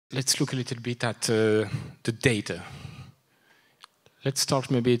let's look a little bit at the data. Let's start,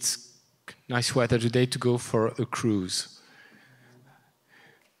 maybe it's nice weather today to go for a cruise.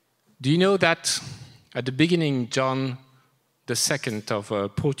 Do you know that at the beginning, John II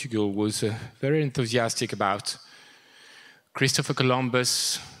of Portugal was very enthusiastic about Christopher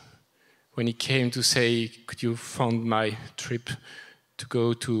Columbus when he came to say, could you fund my trip to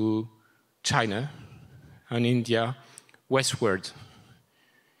go to China and India westward?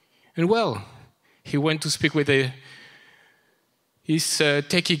 And well, he went to speak with his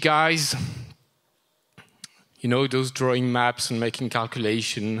techie guys, you know, those drawing maps and making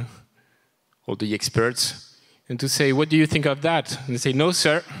calculation, all the experts, and to say, what do you think of that? And they say, no,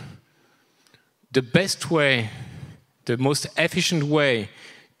 sir, the best way, the most efficient way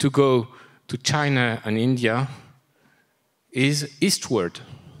to go to China and India is eastward.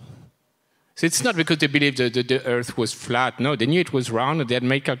 So it's not because they believed that the earth was flat. No, they knew it was round and they had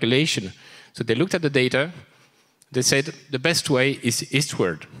made calculation. So they looked at the data. They said the best way is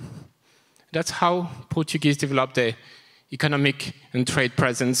eastward. That's how Portuguese developed their economic and trade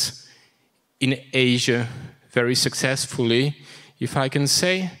presence in Asia very successfully, if I can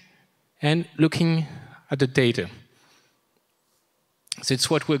say, and looking at the data. So it's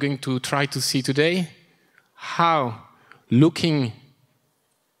what we're going to try to see today, how looking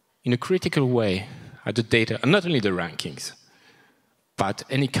in a critical way at the data, and not only the rankings, but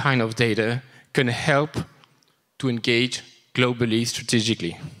any kind of data can help to engage globally,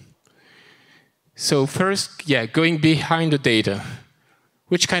 strategically. So first, going behind the data.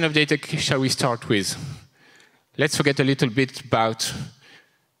 Which kind of data shall we start with? Let's forget a little bit about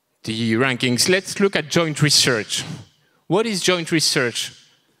the rankings. Let's look at joint research. What is joint research?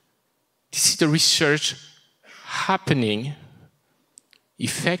 This is the research happening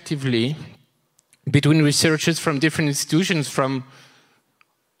effectively between researchers from different institutions, from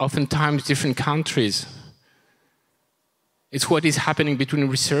oftentimes different countries. It's what is happening between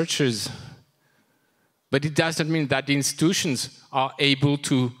researchers. But it doesn't mean that the institutions are able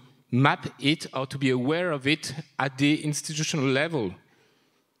to map it or to be aware of it at the institutional level.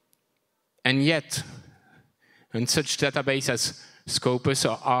 And yet, and such databases as Scopus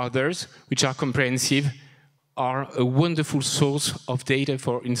or others, which are comprehensive, are a wonderful source of data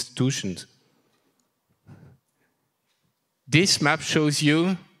for institutions. This map shows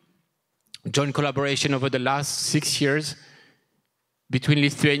you joint collaboration over the last 6 years between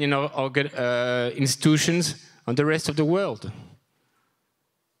Lithuanian institutions and the rest of the world.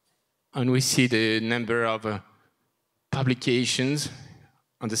 And we see the number of publications,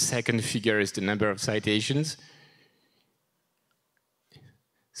 and the second figure is the number of citations.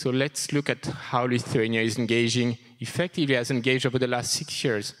 So let's look at how Lithuania is engaging, effectively has engaged over the last 6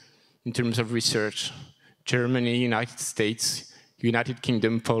 years in terms of research. Germany, United States, United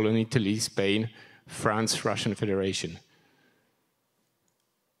Kingdom, Poland, Italy, Spain, France, Russian Federation.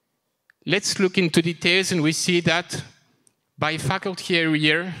 Let's look into details, and we see that by faculty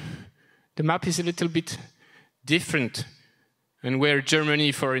area, the map is a little bit different. And where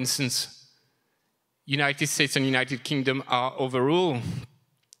Germany, for instance, United States and United Kingdom are overall,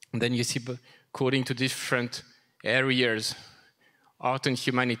 and then you see, according to different areas, art and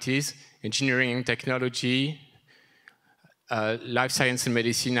humanities, engineering and technology, life science and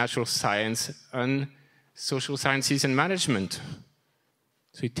medicine, natural science, and social sciences and management.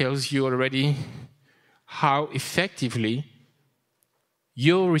 So it tells you already how effectively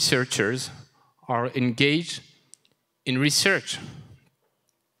your researchers are engaged in research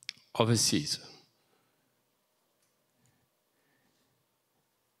overseas.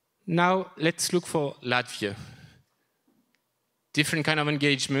 Now let's look for Latvia. Different kind of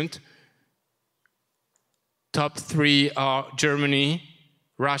engagement. Top 3 are Germany,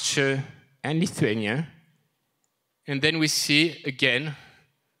 Russia, and Lithuania. And then we see, again,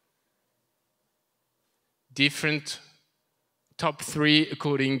 different top 3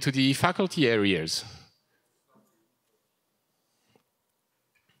 according to the faculty areas.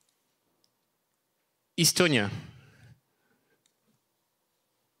 Estonia,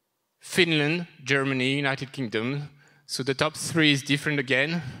 Finland, Germany, United Kingdom. So the top 3 is different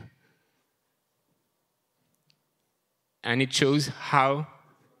again. And it shows how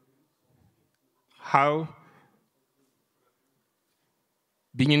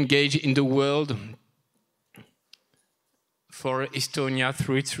being engaged in the world for Estonia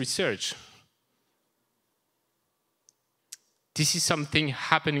through its research. This is something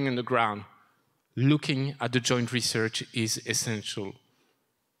happening on the ground. Looking at the joint research is essential.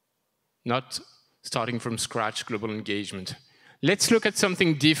 Not starting from scratch, global engagement. Let's look at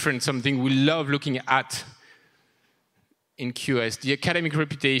something different, something we love looking at in QS, the academic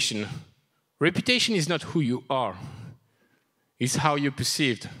reputation. Reputation is not who you are, it's how you're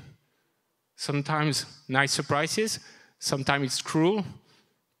perceived. Sometimes nice surprises, sometimes it's cruel,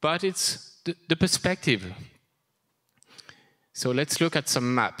 but it's the perspective. So let's look at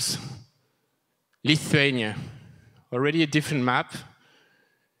some maps. Lithuania, already a different map.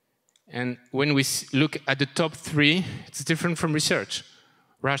 And when we look at the top 3, it's different from research.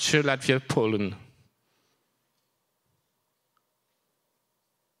 Russia, Latvia, Poland.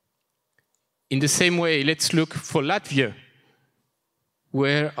 In the same way, let's look for Latvia,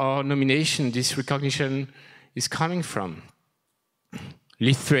 where our nomination, this recognition, is coming from.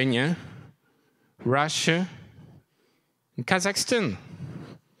 Lithuania, Russia, and Kazakhstan.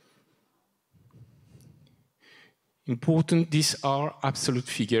 Important, these are absolute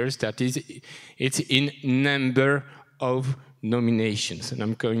figures, that is, it's in number of nominations, and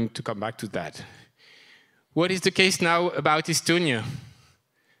I'm going to come back to that. What is the case now about Estonia?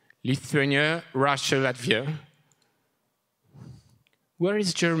 Lithuania, Russia, Latvia. Where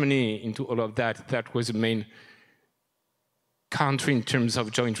is Germany into all of that? That was the main country in terms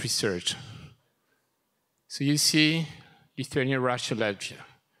of joint research. So you see, Lithuania, Russia, Latvia.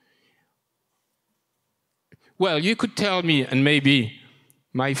 Well, you could tell me, and maybe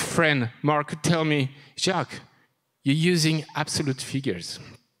my friend Mark could tell me, Jacques, you're using absolute figures.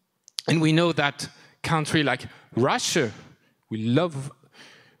 And we know that country like Russia, we love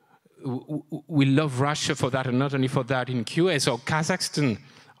Russia for that, and not only for that in QS, or Kazakhstan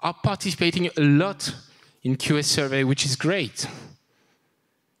are participating a lot in QS survey, which is great.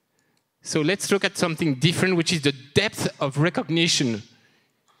 So let's look at something different, which is the depth of recognition.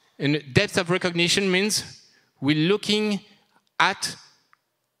 And depth of recognition means we're looking at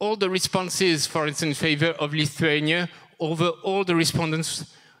all the responses, for instance, in favor of Lithuania, over all the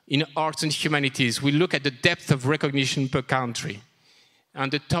respondents in arts and humanities. We look at the depth of recognition per country.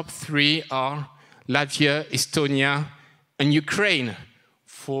 And the top 3 are Latvia, Estonia, and Ukraine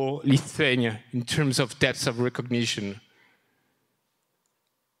for Lithuania in terms of depth of recognition.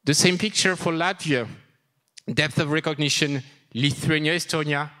 The same picture for Latvia, depth of recognition, Lithuania,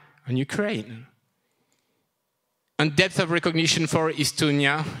 Estonia, and Ukraine. And depth of recognition for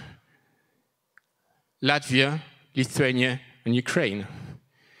Estonia, Latvia, Lithuania, and Ukraine.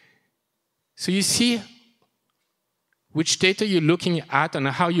 So you see which data you're looking at and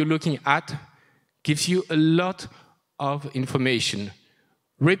how you're looking at gives you a lot of information.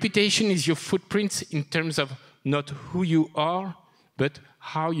 Reputation is your footprint in terms of not who you are, but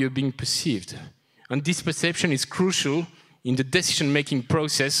how you're being perceived. And this perception is crucial in the decision-making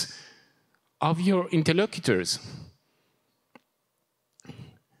process of your interlocutors.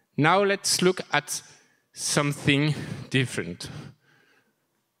 Now let's look at something different.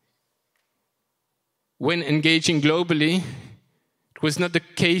 When engaging globally, it was not the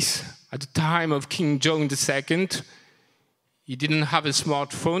case at the time of King John II. He didn't have a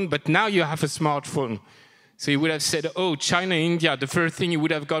smartphone, but now you have a smartphone. So he would have said, oh, China, India, the first thing he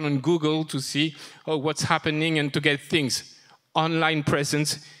would have gone on Google to see, oh, what's happening and to get things. Online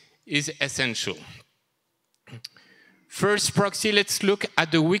presence is essential. First proxy, let's look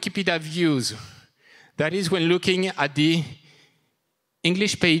at the Wikipedia views. That is when looking at the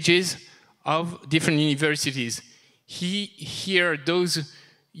English pages of different universities. Here, those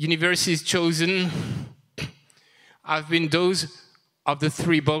universities chosen have been those of the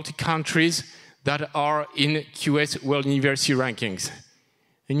 3 Baltic countries that are in QS World University Rankings.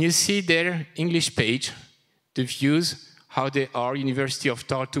 And you see their English page, the views, how they are, University of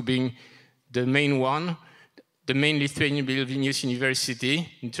Tartu being the main one, the main Lithuanian Vilnius University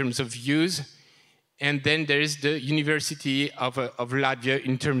in terms of views, and then there is the University of Latvia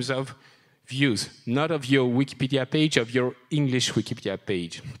in terms of views, not of your Wikipedia page, of your English Wikipedia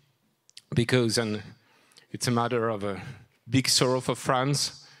page. Because, and it's a matter of a big sorrow for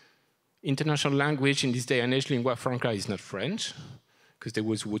France, international language in this day and age, lingua franca is not French, because there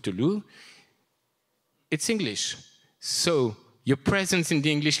was Waterloo, it's English. So your presence in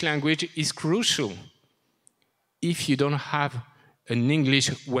the English language is crucial. If you don't have an English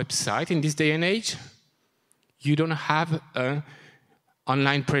website in this day and age, you don't have an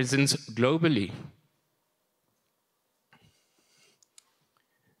online presence globally.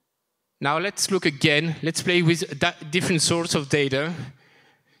 Now let's look again, let's play with different sources of data,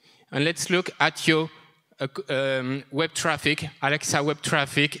 and let's look at your web traffic, Alexa web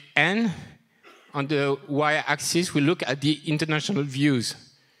traffic, and on the y-axis we look at the international views.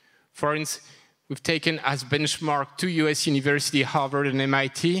 For instance, we've taken as benchmark 2 US universities, Harvard and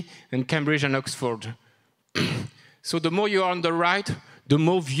MIT, and Cambridge and Oxford. So the more you are on the right, the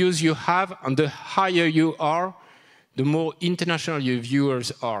more views you have, and the higher you are, the more international your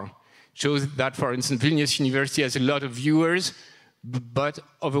viewers are. Shows that, for instance, Vilnius University has a lot of viewers, but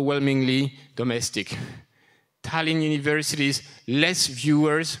overwhelmingly domestic. Tallinn University's less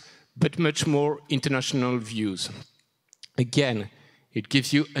viewers, but much more international views. Again, it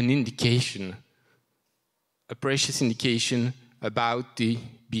gives you an indication, a precious indication about the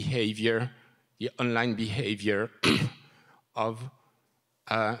behavior, the online behavior of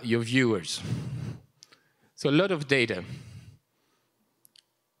your viewers. So a lot of data.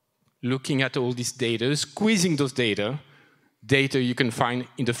 Looking at all this data, squeezing those data you can find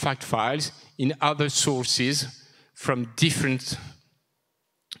in the fact files, in other sources from different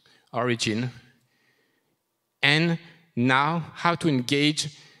origin, and now how to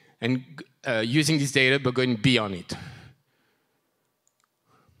engage and using this data but going beyond it.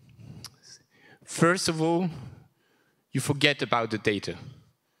 First of all, you forget about the data.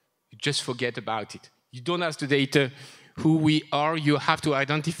 You just forget about it. You don't ask the data who we are. You have to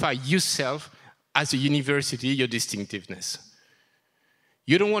identify yourself as a university, your distinctiveness.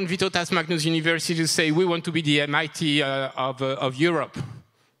 You don't want Vytautas Magnus University to say, we want to be the MIT of Europe.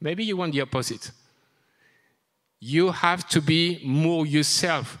 Maybe you want the opposite. You have to be more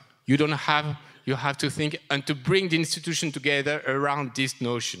yourself. You have to think and to bring the institution together around this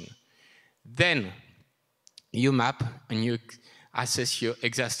notion. Then you map and you assess your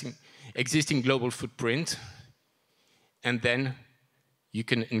existing global footprint, and then you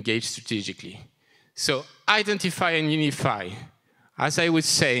can engage strategically. So identify and unify. As I was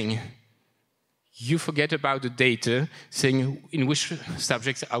saying, you forget about the data, saying in which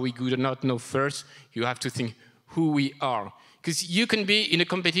subjects are we good or not. No, first you have to think who we are. Because you can be in a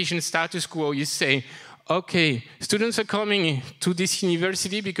competition status quo, you say, okay, students are coming to this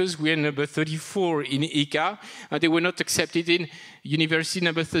university because we are number 34 in ICA, and they were not accepted in university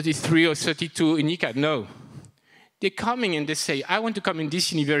number 33 or 32 in ICA. No. They're coming and they say, I want to come in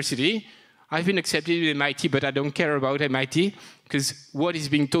this university. I've been accepted in MIT, but I don't care about MIT because what is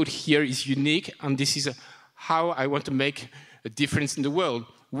being taught here is unique, and this is how I want to make a difference in the world.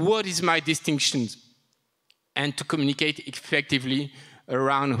 What is my distinction? And to communicate effectively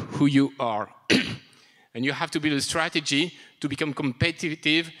around who you are. And you have to build a strategy to become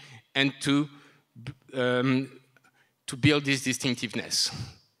competitive and to build this distinctiveness.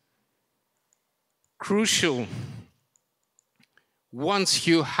 Crucial. Once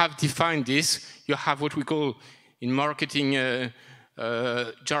you have defined this, you have what we call in marketing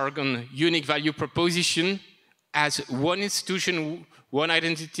jargon, unique value proposition. As one institution, one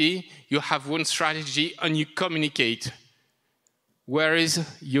identity, you have one strategy and you communicate. Where is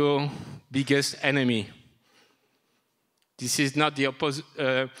your biggest enemy? This is not the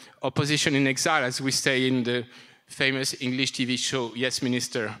opposition in exile, as we say in the famous English TV show, Yes,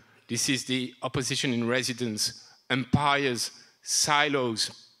 Minister. This is the opposition in residence, empires, silos.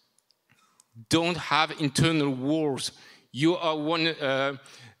 Don't have internal wars. You are one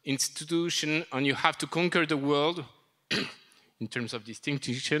institution and you have to conquer the world, in terms of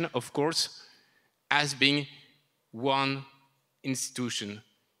distinction, of course, as being one institution.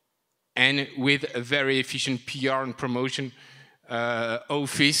 And with a very efficient PR and promotion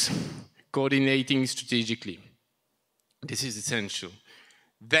office coordinating strategically. This is essential.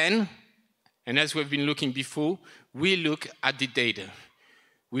 Then, and as we've been looking before, we look at the data.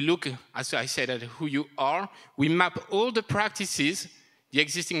 We look, as I said, at who you are. We map all the practices, the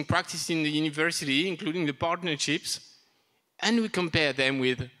existing practices in the university, including the partnerships, and we compare them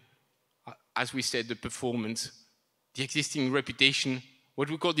with, as we said, the performance, the existing reputation, what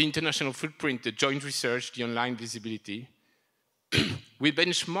we call the international footprint, the joint research, the online visibility. We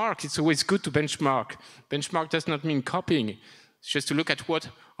benchmark. It's always good to benchmark. Benchmark does not mean copying. It's just to look at what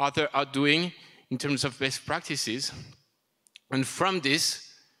others are doing in terms of best practices. And from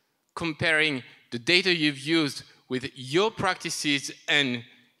this, comparing the data you've used with your practices and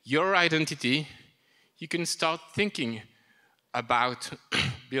your identity, you can start thinking about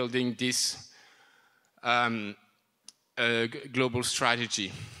building this global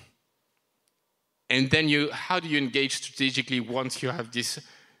strategy. And then how do you engage strategically once you have this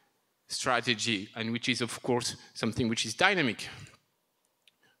strategy, and which is, of course, something which is dynamic?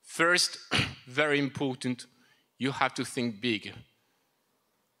 First, very important, you have to think big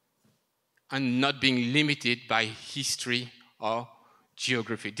and not being limited by history or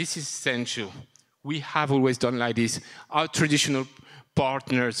geography. This is essential. We have always done like this. Our traditional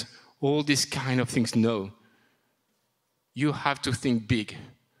partners, all these kind of things, no. You have to think big.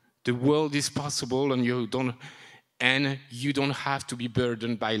 The world is possible, and you don't have to be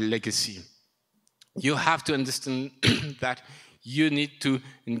burdened by legacy. You have to understand that you need to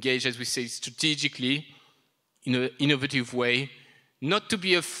engage, as we say, strategically in an innovative way, not to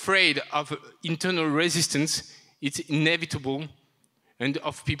be afraid of internal resistance. It's inevitable, and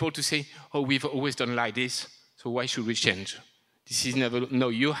of people to say, oh, we've always done like this, so why should we change? This is never, no,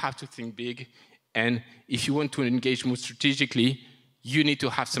 you have to think big, and if you want to engage more strategically, you need to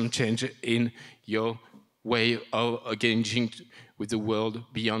have some change in your way of engaging with the world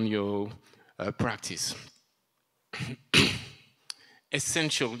beyond your practice.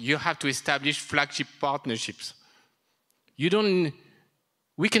 Essential, you have to establish flagship partnerships.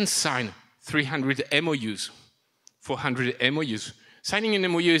 We can sign 300 MOUs, 400 MOUs. Signing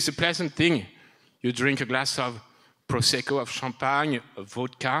an MOU is a pleasant thing. You drink a glass of Prosecco, of champagne, of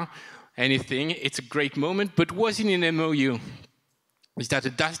vodka, anything. It's a great moment, but what's in an MOU? Is that a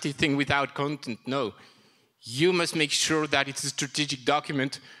dusty thing without content? No. You must make sure that it's a strategic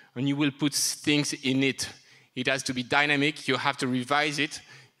document and you will put things in it. It has to be dynamic, you have to revise it,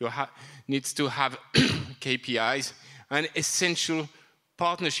 needs to have KPIs and essential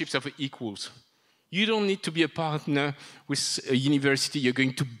partnerships of equals. You don't need to be a partner with a university you're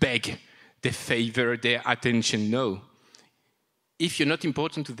going to beg their favor, their attention, no. If you're not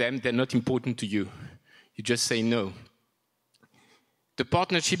important to them, they're not important to you. You just say no. The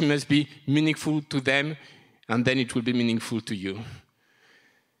partnership must be meaningful to them, and then it will be meaningful to you.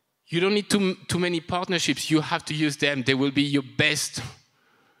 You don't need too many partnerships. You have to use them. They will be your best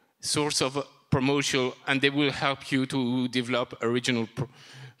source of promotion, and they will help you to develop a regional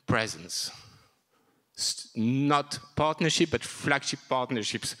presence. Not partnership, but flagship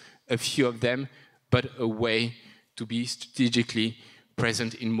partnerships, a few of them, but a way to be strategically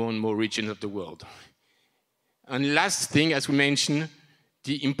present in more and more regions of the world. And last thing, as we mentioned,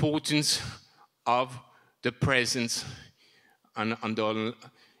 the importance of the presence,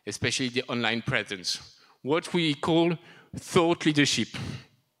 especially the online presence. What we call thought leadership.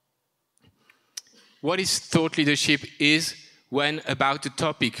 What is thought leadership is when about a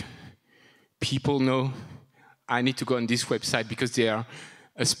topic, people know, I need to go on this website because they are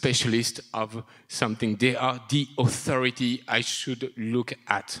a specialist of something. They are the authority I should look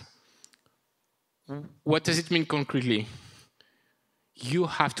at. What does it mean concretely? You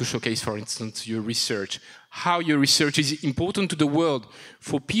have to showcase, for instance, your research. How your research is important to the world.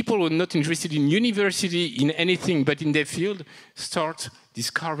 For people who are not interested in university, in anything but in their field, start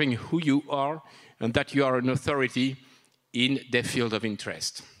discovering who you are and that you are an authority in their field of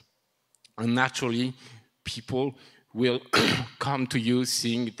interest. And naturally, people will come to you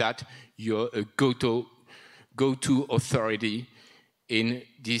seeing that you're a go-to authority in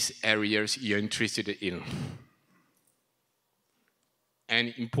these areas you're interested in.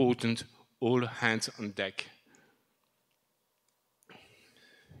 And important, all hands on deck.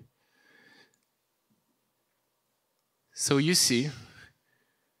 So you see,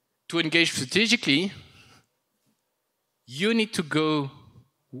 to engage strategically, you need to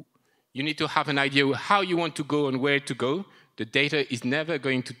have an idea how you want to go and where to go. The data is never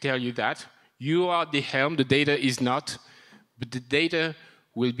going to tell you that. You are the helm, the data is not. But the data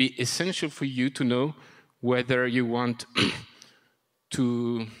will be essential for you to know whether you want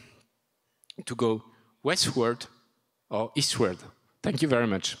to go westward or eastward. Thank you very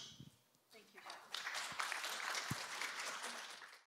much.